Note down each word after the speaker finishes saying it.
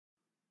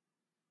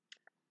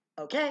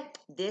Okay,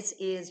 this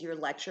is your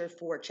lecture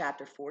for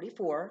chapter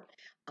 44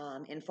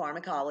 in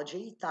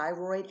pharmacology,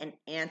 thyroid and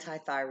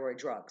anti-thyroid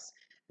drugs.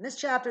 And this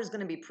chapter is going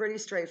to be pretty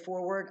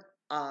straightforward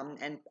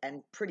and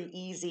pretty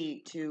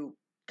easy to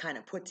kind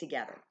of put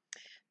together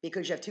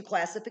because you have two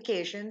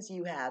classifications.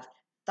 You have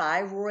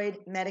thyroid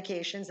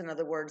medications, in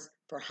other words,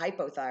 for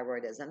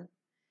hypothyroidism,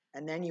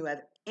 and then you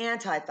have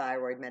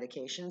anti-thyroid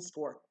medications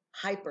for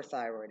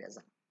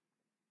hyperthyroidism.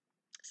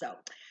 So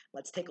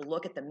let's take a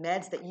look at the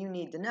meds that you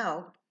need to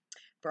know.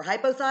 For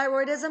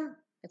hypothyroidism,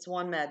 it's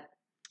one med,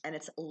 and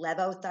it's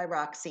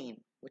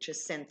levothyroxine, which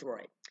is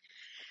Synthroid.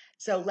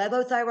 So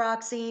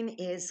levothyroxine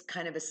is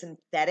kind of a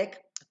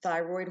synthetic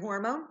thyroid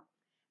hormone,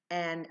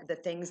 and the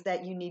things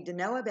that you need to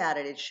know about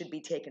it, it should be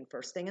taken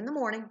first thing in the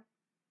morning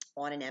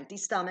on an empty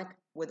stomach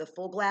with a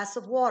full glass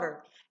of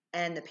water,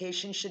 and the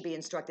patient should be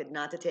instructed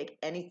not to take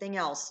anything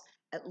else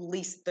at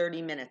least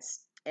 30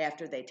 minutes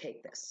after they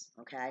take this,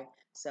 okay?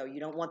 So you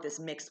don't want this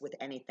mixed with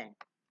anything.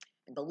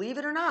 And believe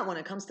it or not, when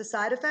it comes to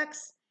side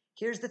effects,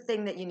 here's the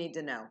thing that you need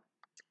to know.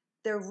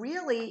 There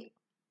really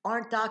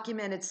aren't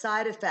documented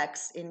side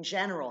effects in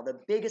general. The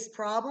biggest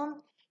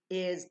problem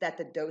is that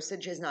the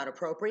dosage is not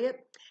appropriate,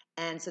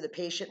 and so the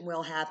patient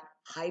will have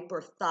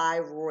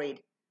hyperthyroid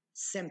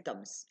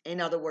symptoms. In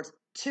other words,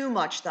 too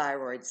much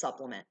thyroid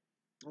supplement,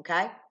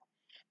 okay?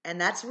 And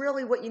that's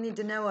really what you need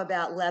to know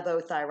about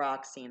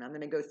levothyroxine. I'm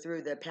going to go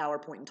through the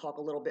PowerPoint and talk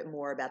a little bit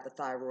more about the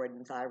thyroid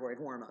and thyroid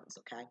hormones,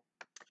 okay?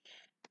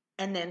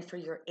 And then for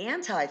your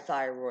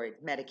anti-thyroid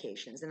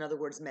medications, in other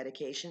words,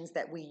 medications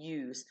that we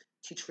use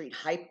to treat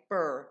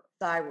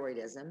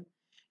hyperthyroidism,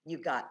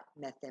 you've got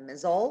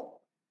methimazole,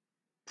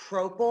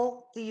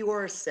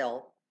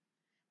 propylthiouracil,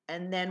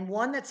 and then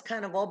one that's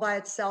kind of all by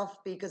itself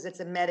because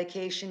it's a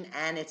medication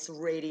and it's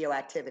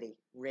radioactivity,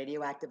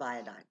 radioactive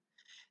iodine.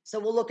 So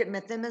we'll look at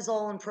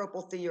methimazole and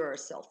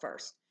propylthiouracil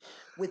first.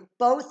 With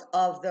both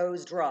of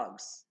those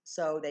drugs,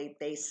 so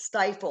they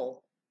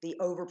stifle the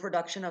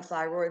overproduction of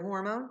thyroid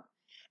hormone,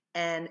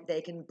 and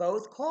they can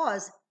both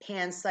cause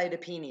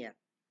pancytopenia.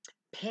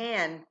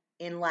 Pan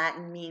in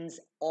Latin means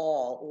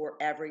all or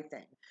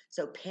everything.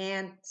 So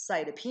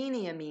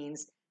pancytopenia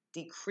means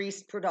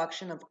decreased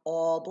production of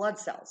all blood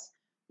cells,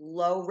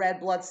 low red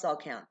blood cell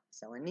count,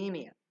 so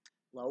anemia,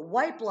 low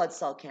white blood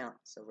cell count,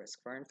 so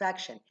risk for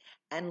infection,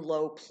 and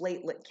low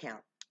platelet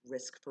count,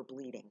 risk for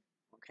bleeding,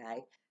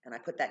 okay? And I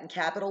put that in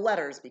capital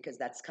letters because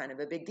that's kind of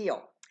a big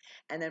deal.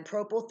 And then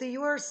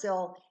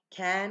propylthiouracil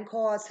can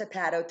cause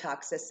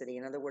hepatotoxicity.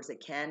 In other words, it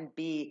can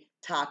be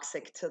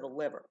toxic to the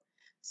liver.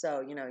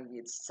 So,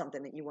 it's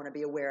something that you want to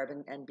be aware of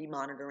and be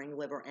monitoring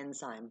liver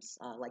enzymes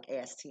like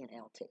AST and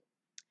ALT.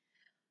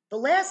 The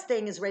last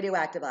thing is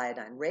radioactive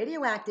iodine.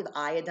 Radioactive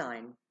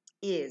iodine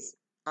is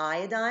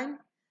iodine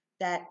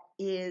that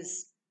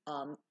is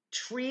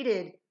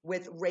treated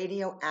with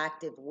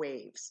radioactive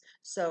waves.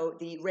 So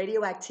the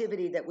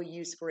radioactivity that we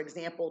use, for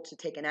example, to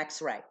take an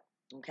X-ray,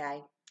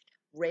 okay?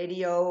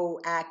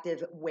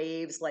 Radioactive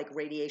waves like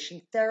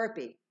radiation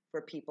therapy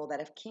for people that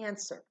have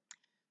cancer.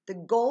 The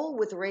goal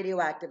with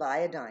radioactive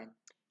iodine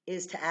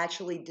is to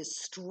actually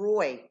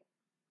destroy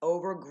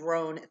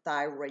overgrown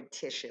thyroid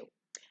tissue.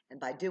 And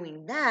by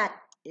doing that,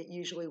 it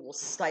usually will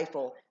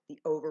stifle the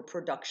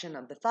overproduction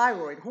of the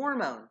thyroid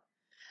hormone.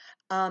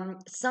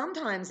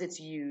 Sometimes it's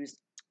used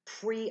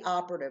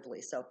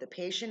preoperatively. So if the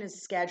patient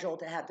is scheduled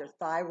to have their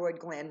thyroid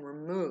gland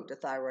removed, a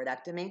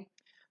thyroidectomy,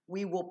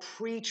 we will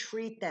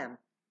pre-treat them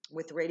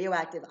with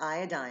radioactive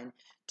iodine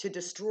to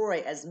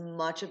destroy as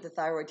much of the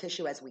thyroid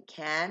tissue as we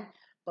can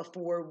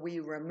before we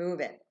remove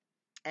it.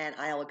 And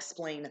I'll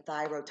explain the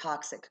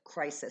thyrotoxic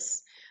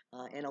crisis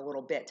in a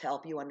little bit to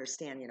help you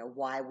understand,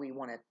 why we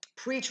want to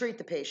pre-treat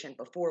the patient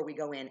before we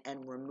go in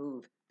and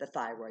remove the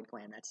thyroid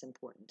gland. That's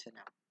important to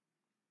know.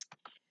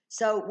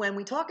 So when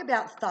we talk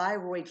about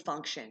thyroid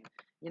function,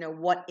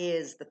 what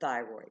is the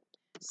thyroid?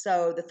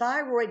 So the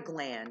thyroid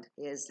gland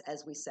is,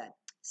 as we said,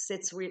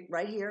 sits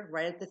right here,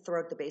 right at the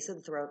throat, the base of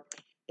the throat.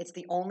 It's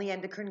the only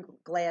endocrine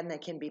gland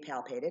that can be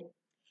palpated.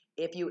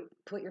 If you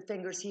put your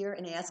fingers here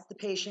and ask the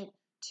patient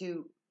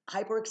to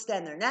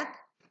hyperextend their neck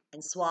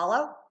and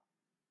swallow,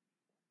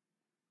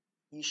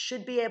 you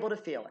should be able to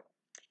feel it.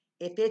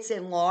 If it's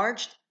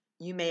enlarged,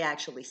 you may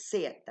actually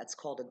see it. That's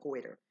called a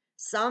goiter.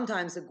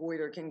 Sometimes a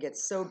goiter can get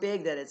so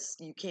big that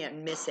you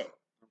can't miss it,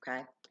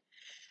 okay?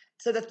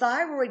 So the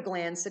thyroid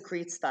gland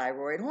secretes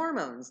thyroid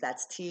hormones.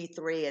 That's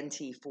T3 and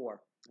T4,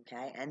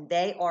 okay? And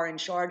they are in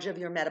charge of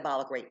your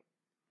metabolic rate.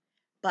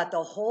 But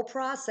the whole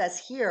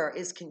process here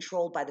is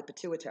controlled by the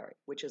pituitary,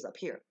 which is up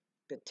here.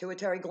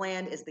 Pituitary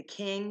gland is the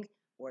king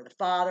or the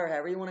father,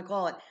 however you want to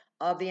call it,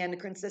 of the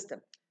endocrine system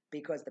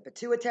because the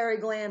pituitary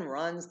gland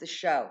runs the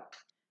show.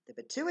 The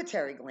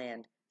pituitary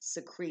gland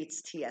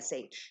secretes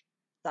TSH,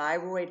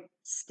 thyroid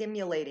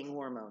stimulating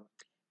hormone.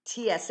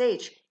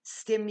 TSH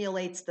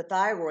stimulates the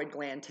thyroid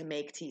gland to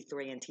make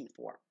T3 and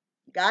T4.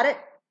 You got it?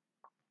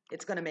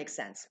 It's going to make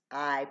sense.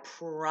 I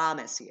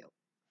promise you.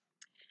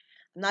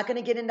 I'm not going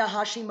to get into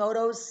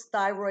Hashimoto's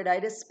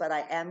thyroiditis, but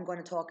I am going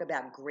to talk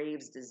about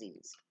Graves'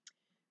 disease.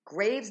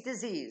 Graves'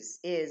 disease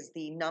is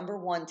the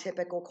 #1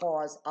 typical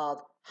cause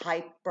of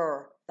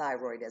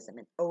hyperthyroidism,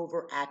 an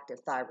overactive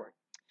thyroid.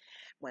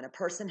 When a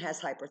person has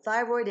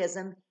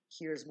hyperthyroidism,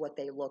 here's what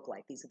they look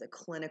like. These are the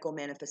clinical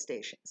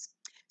manifestations.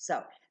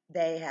 So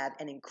they have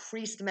an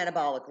increased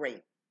metabolic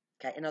rate.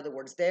 Okay, in other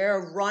words,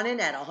 they're running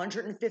at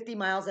 150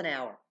 miles an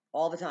hour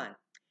all the time.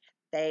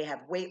 They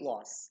have weight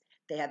loss.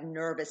 They have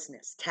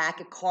nervousness,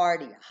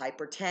 tachycardia,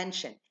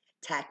 hypertension,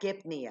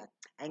 tachypnea,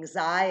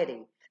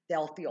 anxiety.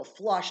 They'll feel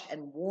flushed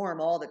and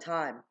warm all the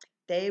time.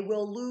 They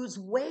will lose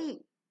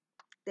weight.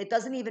 It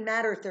doesn't even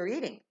matter if they're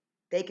eating.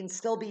 They can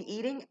still be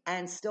eating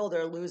and still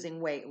they're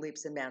losing weight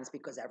leaps and bounds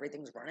because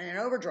everything's running in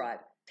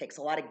overdrive. Takes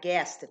a lot of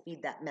gas to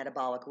feed that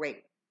metabolic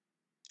rate.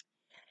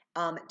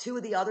 Two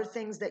of the other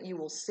things that you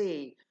will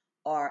see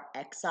are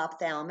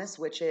exophthalmos,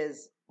 which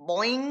is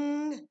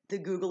boing, the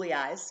googly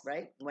eyes,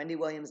 right? Wendy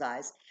Williams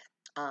eyes,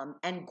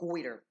 and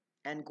goiter.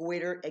 And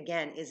goiter,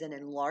 again, is an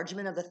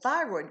enlargement of the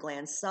thyroid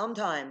gland,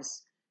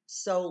 sometimes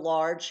so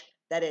large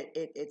that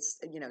it's,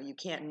 you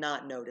can't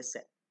not notice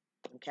it,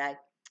 okay?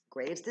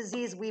 Graves'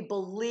 disease, we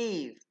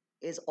believe,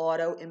 is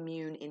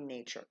autoimmune in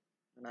nature.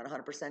 I'm not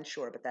 100%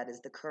 sure, but that is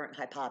the current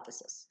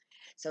hypothesis.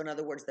 So in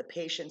other words, the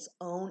patient's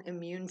own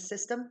immune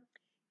system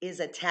is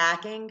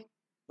attacking,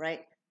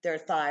 right, their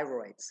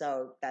thyroid.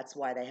 So that's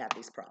why they have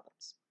these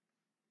problems.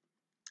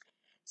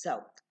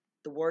 So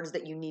the words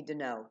that you need to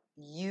know,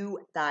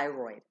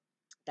 euthyroid,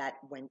 that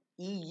when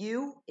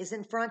EU is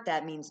in front,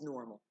 that means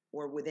normal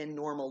or within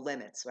normal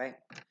limits, right?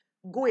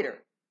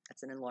 Goiter,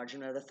 that's an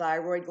enlargement of the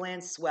thyroid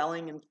gland,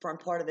 swelling in front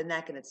part of the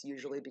neck, and it's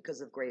usually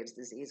because of Graves'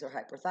 disease or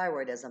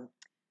hyperthyroidism.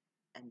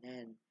 And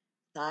then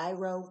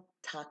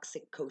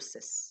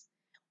thyrotoxicosis,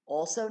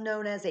 also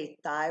known as a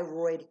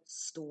thyroid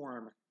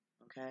storm,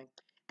 okay?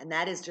 And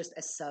that is just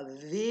a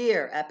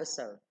severe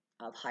episode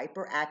of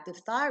hyperactive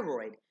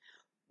thyroid,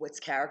 what's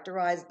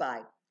characterized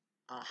by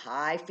a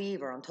high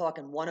fever. I'm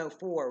talking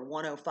 104,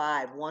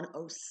 105,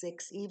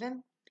 106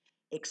 even.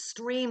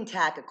 Extreme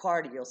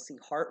tachycardia, you'll see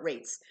heart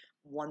rates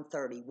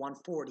 130,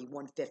 140,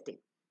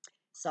 150.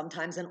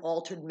 Sometimes an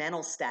altered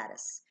mental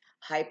status.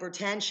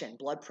 Hypertension,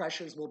 blood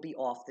pressures will be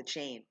off the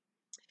chain.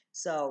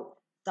 So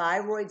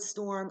thyroid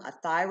storm, a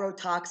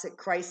thyrotoxic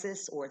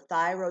crisis, or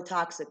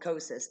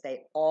thyrotoxicosis,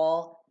 they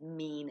all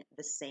mean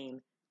the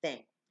same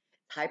thing.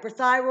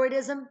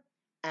 Hyperthyroidism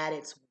at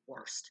its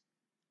worst.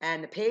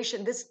 And the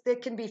patient,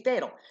 it can be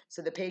fatal.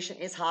 So the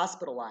patient is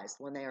hospitalized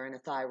when they are in a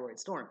thyroid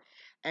storm.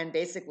 And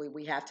basically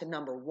we have to,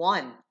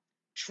 #1,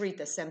 treat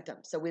the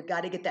symptoms. So we've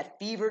got to get that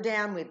fever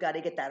down. We've got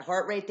to get that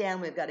heart rate down.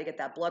 We've got to get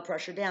that blood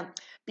pressure down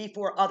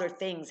before other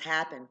things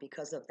happen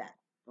because of that.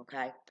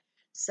 Okay.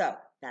 So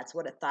that's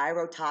what a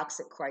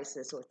thyrotoxic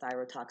crisis or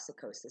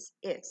thyrotoxicosis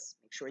is.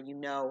 Make sure you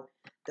know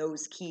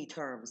those key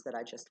terms that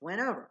I just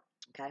went over.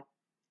 Okay.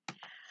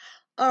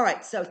 All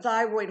right. So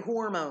thyroid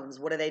hormones,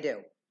 what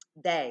do?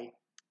 They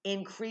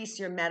increase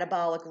your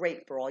metabolic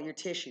rate for all your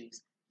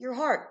tissues, your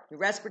heart, your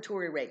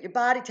respiratory rate, your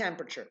body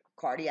temperature,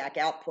 cardiac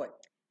output,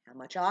 how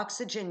much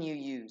oxygen you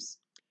use,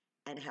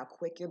 and how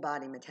quick your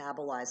body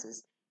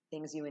metabolizes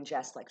things you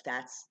ingest like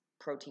fats,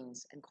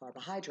 proteins, and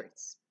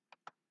carbohydrates.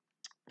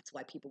 That's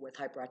why people with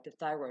hyperactive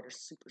thyroid are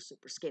super,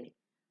 super skinny.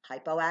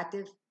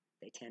 Hypoactive,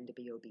 they tend to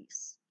be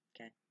obese,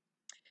 okay?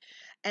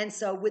 And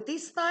so with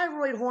these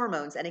thyroid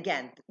hormones, and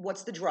again,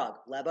 what's the drug?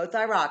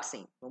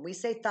 Levothyroxine. When we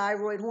say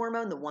thyroid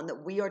hormone, the one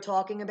that we are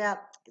talking about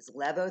is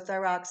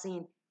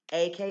levothyroxine,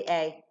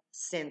 aka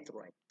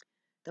Synthroid.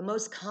 The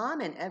most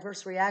common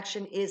adverse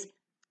reaction is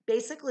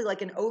basically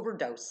like an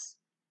overdose.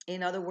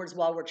 In other words,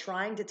 while we're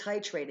trying to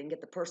titrate and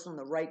get the person on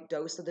the right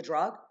dose of the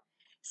drug,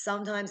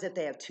 sometimes if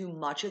they have too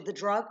much of the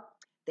drug,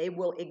 they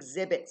will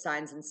exhibit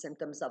signs and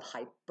symptoms of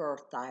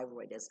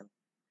hyperthyroidism.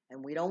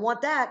 And we don't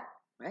want that,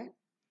 right?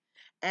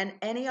 And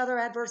any other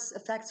adverse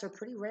effects are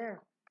pretty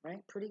rare,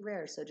 right? Pretty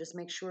rare. So just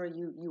make sure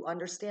you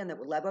understand that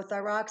with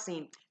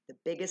levothyroxine, the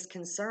biggest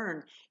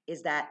concern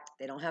is that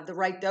they don't have the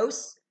right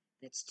dose.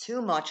 It's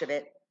too much of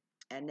it.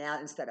 And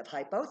now instead of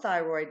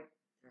hypothyroid,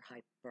 they're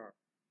hyper.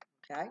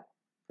 Okay?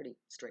 Pretty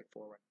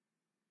straightforward.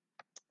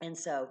 And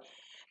so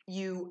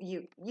you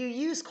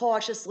use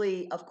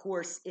cautiously, of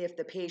course, if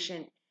the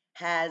patient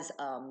has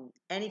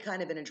any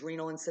kind of an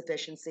adrenal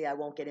insufficiency. I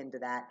won't get into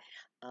that.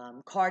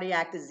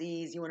 Cardiac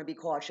disease, you want to be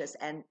cautious,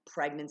 and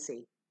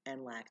pregnancy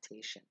and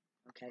lactation.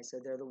 Okay, so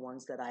they're the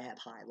ones that I have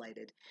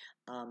highlighted.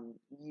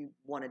 You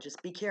want to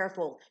just be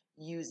careful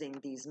using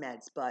these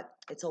meds, but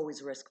it's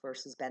always risk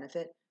versus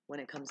benefit when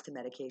it comes to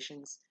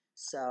medications.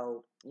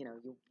 So,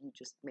 you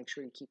just make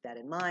sure you keep that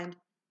in mind.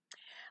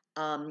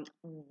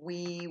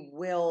 We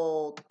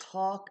will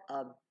talk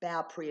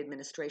about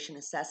pre-administration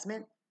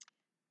assessment.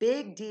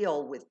 Big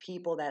deal with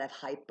people that have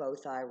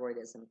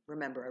hypothyroidism.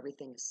 Remember,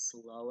 everything is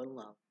slow and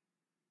low.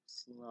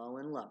 Slow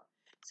and low.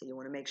 So you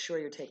want to make sure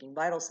you're taking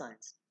vital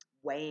signs,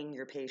 weighing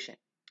your patient,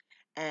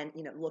 and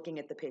looking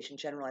at the patient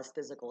generalized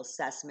physical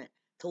assessment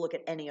to look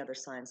at any other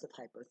signs of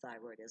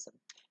hypothyroidism.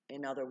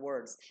 In other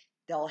words,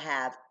 they'll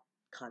have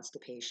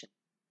constipation.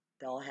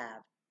 They'll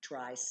have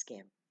dry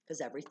skin. because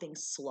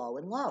everything's slow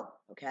and low,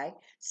 okay?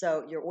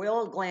 So your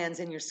oil glands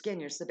in your skin,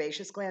 your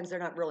sebaceous glands, they're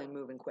not really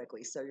moving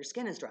quickly, so your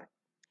skin is dry.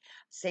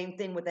 Same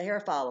thing with the hair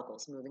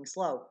follicles, moving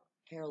slow,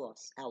 hair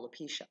loss,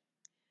 alopecia.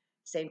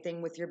 Same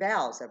thing with your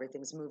bowels,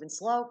 everything's moving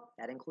slow.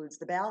 That includes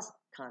the bowels,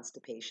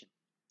 constipation,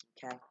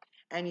 okay?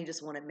 And you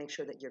just want to make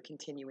sure that you're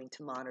continuing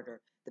to monitor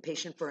the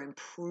patient for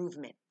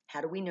improvement. How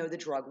do we know the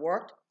drug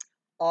worked?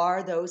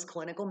 Are those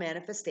clinical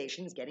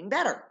manifestations getting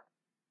better,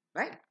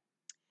 right?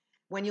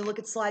 When you look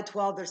at slide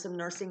 12, there's some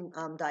nursing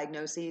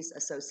diagnoses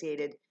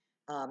associated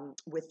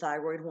with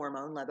thyroid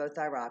hormone,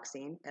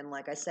 levothyroxine. And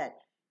like I said,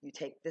 you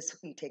take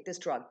this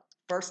drug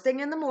first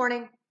thing in the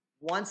morning,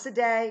 once a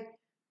day,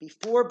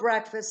 before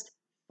breakfast,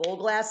 full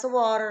glass of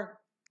water,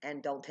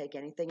 and don't take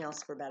anything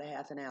else for about a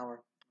half an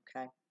hour,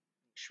 okay?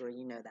 Make sure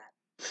you know that.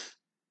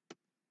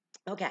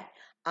 Okay,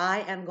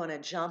 I am going to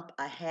jump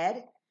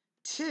ahead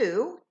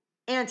to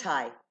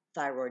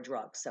anti-thyroid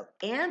drugs. So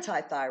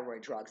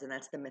anti-thyroid drugs, and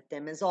that's the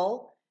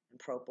methimazole and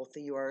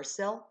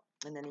propylthiouracil,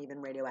 and then even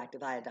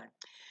radioactive iodine.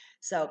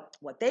 So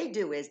what they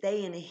do is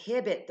they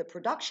inhibit the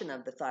production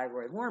of the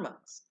thyroid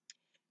hormones.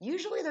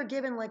 Usually they're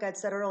given, like I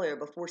said earlier,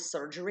 before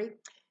surgery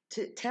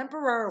to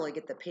temporarily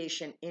get the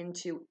patient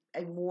into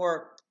a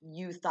more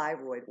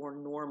euthyroid or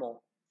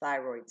normal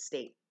thyroid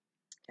state.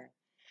 Okay?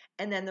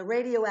 And then the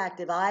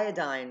radioactive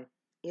iodine,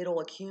 it'll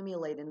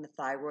accumulate in the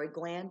thyroid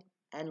gland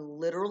and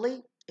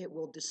literally it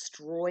will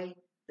destroy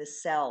the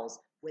cells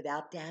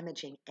without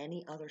damaging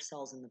any other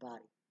cells in the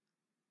body.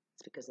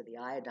 It's because of the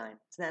iodine.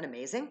 Isn't that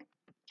amazing?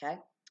 Okay.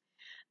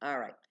 All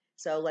right.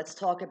 So let's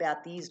talk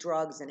about these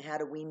drugs and how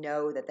do we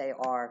know that they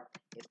are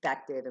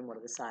effective and what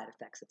are the side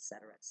effects, et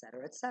cetera, et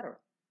cetera, et cetera.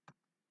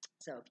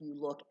 So if you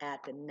look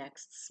at the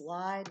next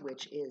slide,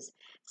 which is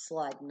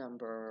slide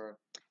number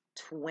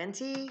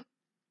 20,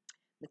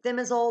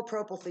 methimazole,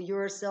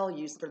 propylthiouracil,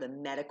 used for the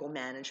medical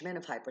management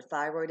of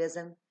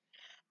hyperthyroidism.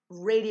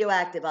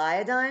 Radioactive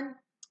iodine,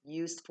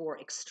 used for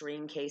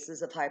extreme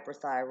cases of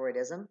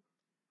hyperthyroidism.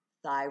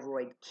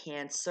 Thyroid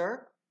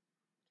cancer,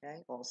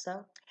 okay,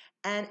 also.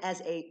 And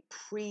as a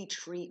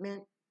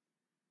pre-treatment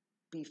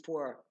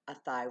before a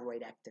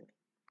thyroidectomy,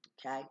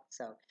 okay?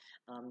 So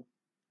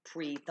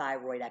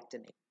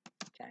pre-thyroidectomy,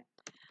 okay?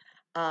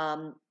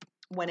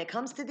 When it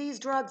comes to these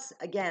drugs,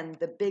 again,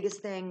 the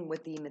biggest thing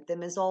with the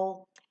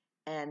methimazole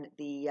and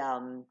the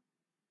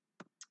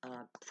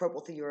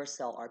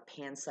propylthiouracil are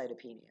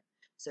pancytopenia.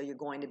 So you're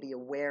going to be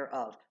aware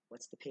of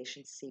what's the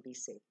patient's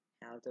CBC,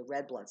 how are their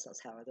red blood cells,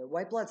 how are their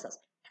white blood cells,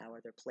 how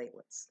are their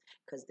platelets,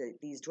 because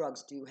these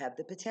drugs do have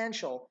the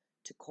potential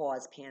to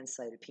cause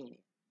pancytopenia.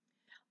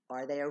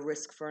 Are they a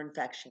risk for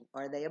infection?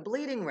 Are they a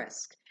bleeding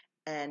risk?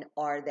 And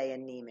are they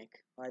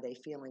anemic? Are they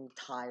feeling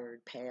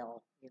tired,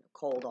 pale,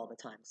 cold all the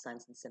time?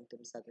 Signs and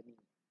symptoms of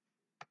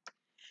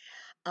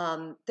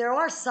anemia. There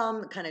are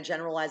some kind of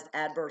generalized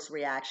adverse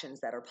reactions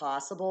that are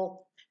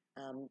possible.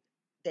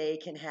 They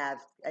can have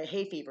a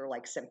hay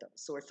fever-like symptoms,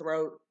 sore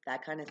throat,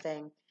 that kind of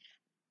thing.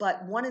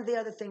 But one of the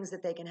other things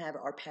that they can have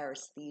are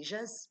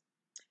paresthesias.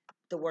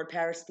 The word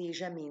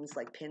paresthesia means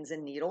like pins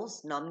and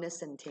needles,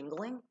 numbness and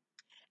tingling.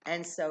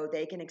 And so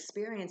they can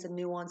experience a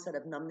new onset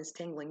of numbness,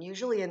 tingling,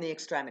 usually in the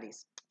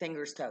extremities,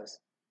 fingers, toes.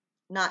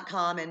 Not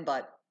common,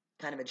 but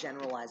kind of a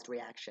generalized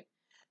reaction.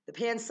 The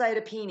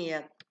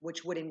pancytopenia,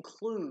 which would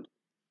include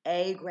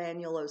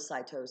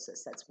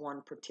agranulocytosis, that's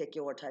one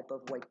particular type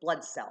of white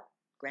blood cell,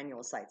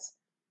 granulocytes.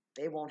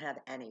 They won't have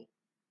any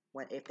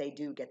if they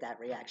do get that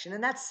reaction.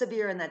 And that's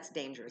severe and that's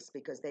dangerous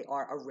because they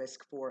are a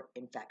risk for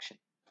infection,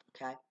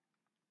 okay?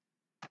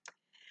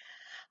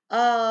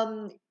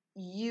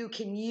 You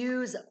can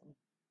use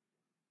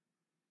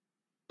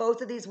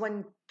both of these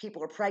when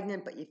people are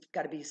pregnant, but you've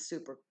got to be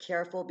super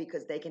careful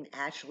because they can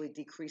actually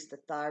decrease the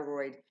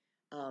thyroid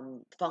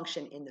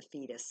function in the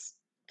fetus,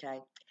 okay?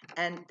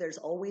 And there's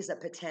always a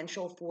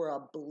potential for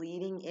a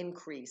bleeding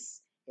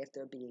increase if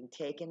they're being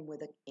taken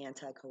with an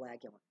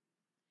anticoagulant.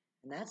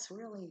 And that's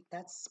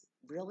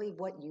really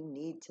what you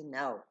need to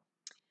know.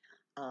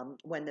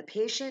 When the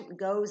patient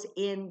goes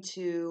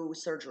into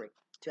surgery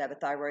to have a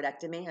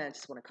thyroidectomy, and I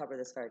just want to cover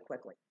this very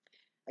quickly.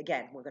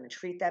 Again, we're going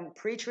to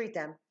pre-treat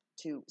them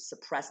to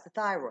suppress the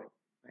thyroid,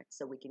 right?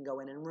 So we can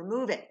go in and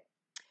remove it.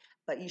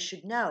 But you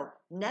should know,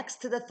 next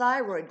to the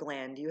thyroid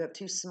gland, you have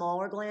two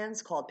smaller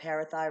glands called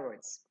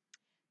parathyroids.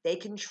 They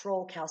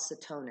control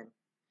calcitonin.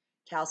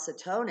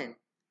 Calcitonin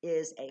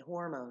is a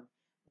hormone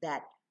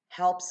that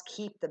helps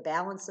keep the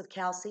balance of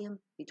calcium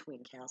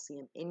between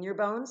calcium in your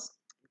bones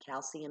and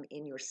calcium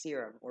in your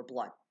serum or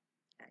blood.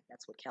 Okay?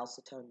 That's what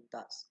calcitonin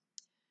does.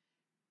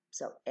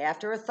 So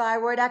after a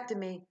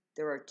thyroidectomy,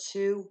 there are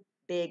two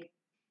big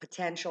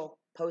potential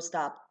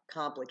post-op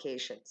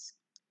complications.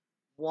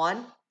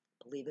 One,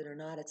 believe it or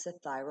not, it's a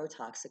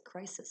thyrotoxic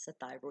crisis, a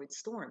thyroid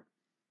storm.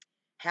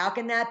 How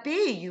can that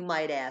be, you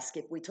might ask,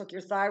 if we took your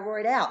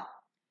thyroid out?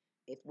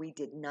 If we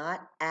did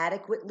not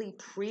adequately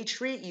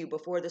pre-treat you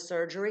before the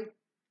surgery,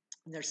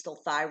 and there's still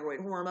thyroid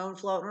hormone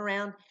floating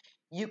around,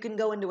 you can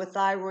go into a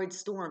thyroid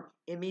storm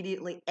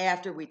immediately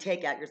after we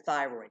take out your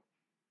thyroid.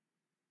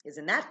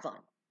 Isn't that fun?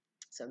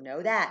 So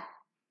know that.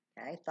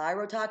 Okay,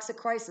 thyrotoxic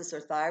crisis or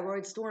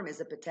thyroid storm is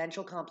a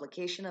potential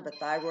complication of a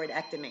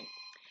thyroidectomy.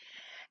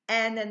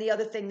 And then the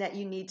other thing that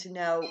you need to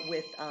know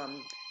with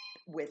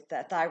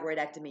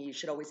thyroidectomy, you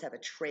should always have a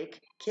trach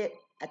kit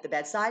at the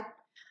bedside,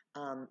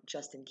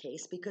 just in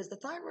case, because the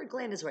thyroid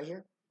gland is right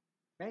here,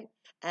 right?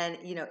 And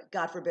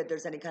God forbid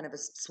there's any kind of a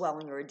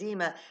swelling or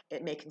edema,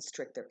 it may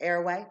constrict their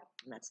airway,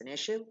 and that's an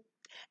issue.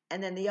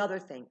 And then the other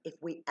thing, if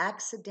we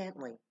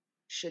accidentally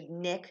should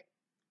nick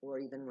or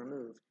even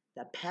remove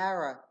the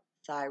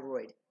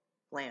parathyroid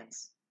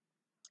glands,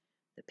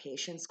 the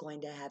patient's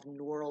going to have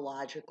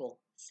neurological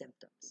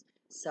symptoms.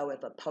 So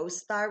if a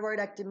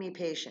post-thyroidectomy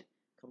patient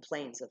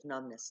complains of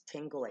numbness,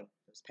 tingling,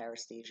 those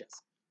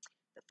paresthesias,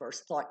 the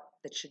first thought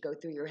that should go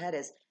through your head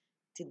is,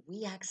 did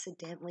we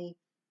accidentally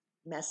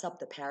mess up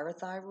the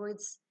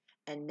parathyroids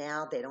and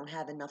now they don't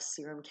have enough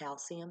serum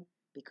calcium?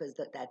 Because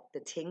the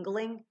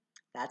tingling,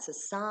 that's a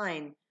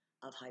sign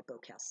of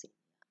hypocalcemia.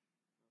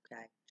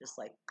 Okay, just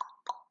like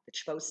the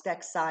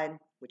Chvostek sign,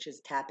 which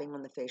is tapping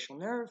on the facial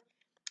nerve,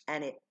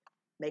 and it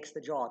makes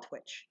the jaw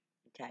twitch.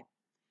 Okay,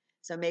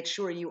 so make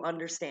sure you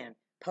understand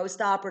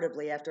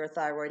post-operatively after a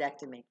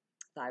thyroidectomy,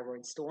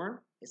 thyroid storm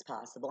is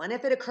possible, and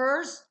if it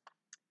occurs,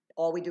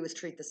 all we do is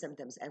treat the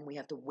symptoms, and we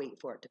have to wait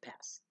for it to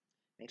pass.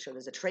 Make sure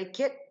there's a trach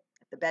kit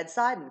at the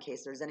bedside in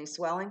case there's any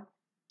swelling,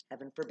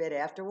 heaven forbid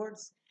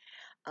afterwards.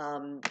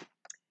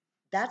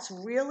 That's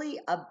really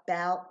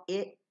about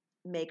it.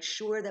 Make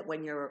sure that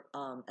when you're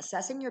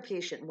assessing your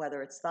patient,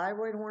 whether it's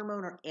thyroid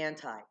hormone or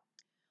anti,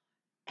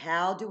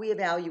 how do we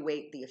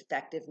evaluate the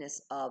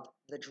effectiveness of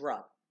the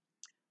drug?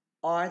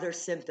 Are their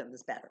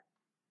symptoms better?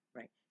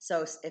 Right.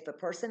 So if a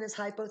person is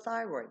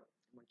hypothyroid,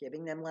 we're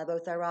giving them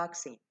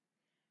levothyroxine.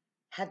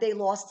 Have they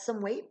lost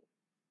some weight?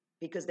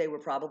 Because they were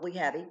probably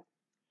heavy.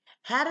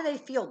 How do they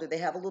feel? Do they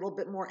have a little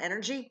bit more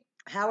energy?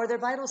 How are their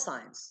vital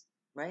signs?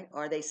 Right?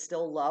 Are they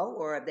still low,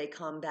 or have they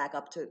come back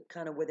up to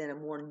kind of within a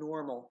more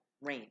normal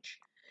range?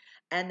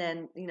 And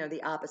then,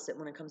 the opposite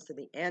when it comes to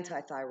the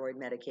anti-thyroid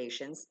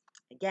medications.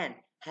 Again,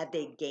 have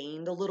they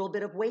gained a little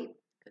bit of weight?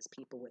 Because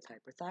people with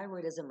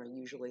hyperthyroidism are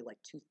usually like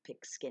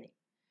toothpick skinny.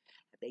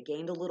 Have they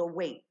gained a little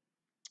weight?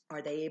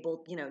 Are they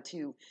able,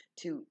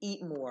 to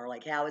eat more?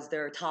 Like, how is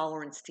their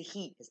tolerance to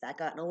heat? Has that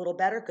gotten a little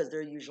better? Because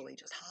they're usually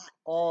just hot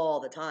all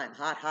the time,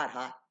 hot, hot,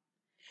 hot.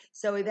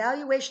 So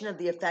evaluation of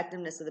the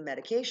effectiveness of the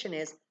medication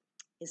is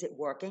it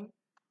working?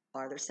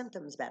 Are their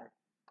symptoms better?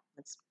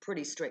 That's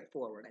pretty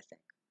straightforward, I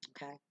think.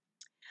 Okay.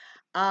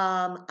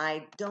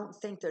 I don't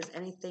think there's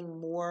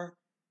anything more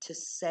to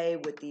say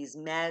with these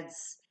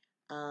meds.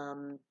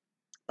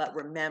 But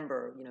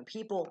remember,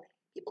 people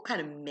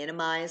kind of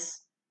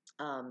minimize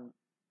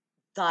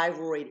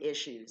thyroid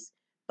issues.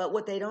 But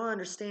what they don't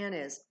understand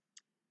is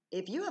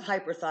if you have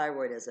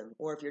hyperthyroidism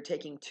or if you're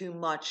taking too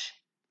much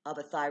of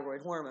a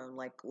thyroid hormone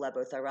like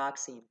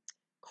levothyroxine,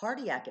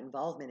 cardiac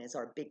involvement is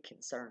our big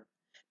concern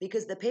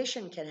because the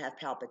patient can have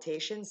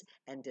palpitations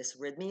and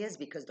dysrhythmias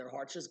because their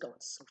heart's just going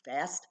so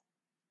fast.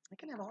 They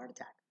can have a heart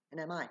attack,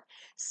 an MI.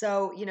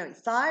 So,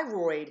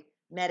 thyroid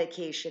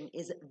medication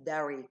is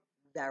very,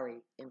 very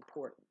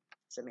important.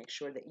 So make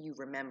sure that you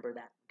remember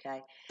that,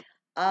 okay?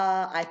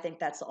 I think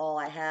that's all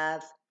I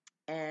have.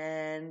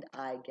 And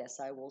I guess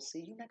I will see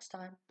you next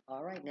time.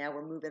 All right, now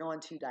we're moving on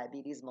to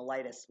diabetes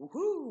mellitus.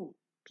 Woohoo!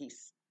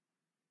 Peace.